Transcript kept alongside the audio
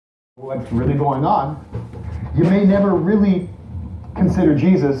What's really going on, you may never really consider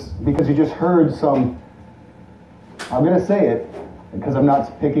Jesus because you just heard some, I'm going to say it because I'm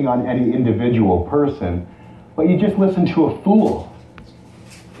not picking on any individual person, but you just listened to a fool.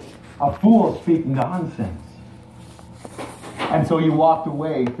 A fool speak nonsense. And so you walked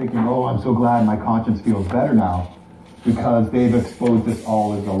away thinking, oh, I'm so glad my conscience feels better now because they've exposed this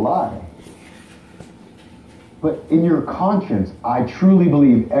all as a lie. But in your conscience, I truly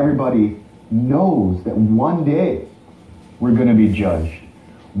believe everybody knows that one day we're going to be judged.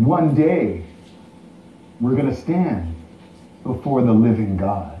 One day we're going to stand before the living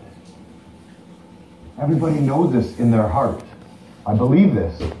God. Everybody knows this in their heart. I believe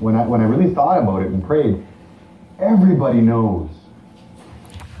this. When I really thought about it and prayed, everybody knows.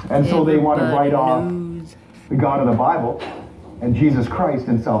 And so they want to write off the God of the Bible and Jesus Christ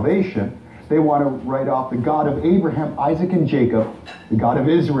and salvation. They want to write off the God of Abraham, Isaac, and Jacob, the God of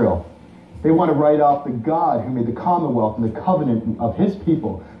Israel. They want to write off the God who made the commonwealth and the covenant of his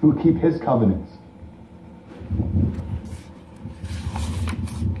people who keep his covenants.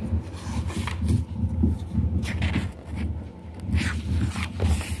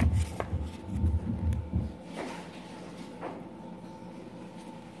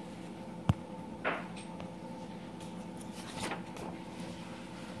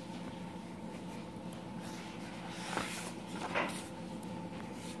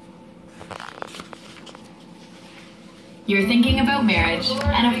 You're thinking about marriage,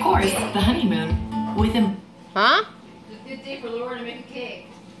 and of course, the honeymoon with him. Huh? It's a good day for Laura to make a cake.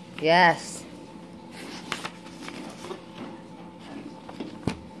 Yes.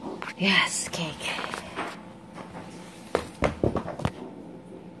 Yes, cake.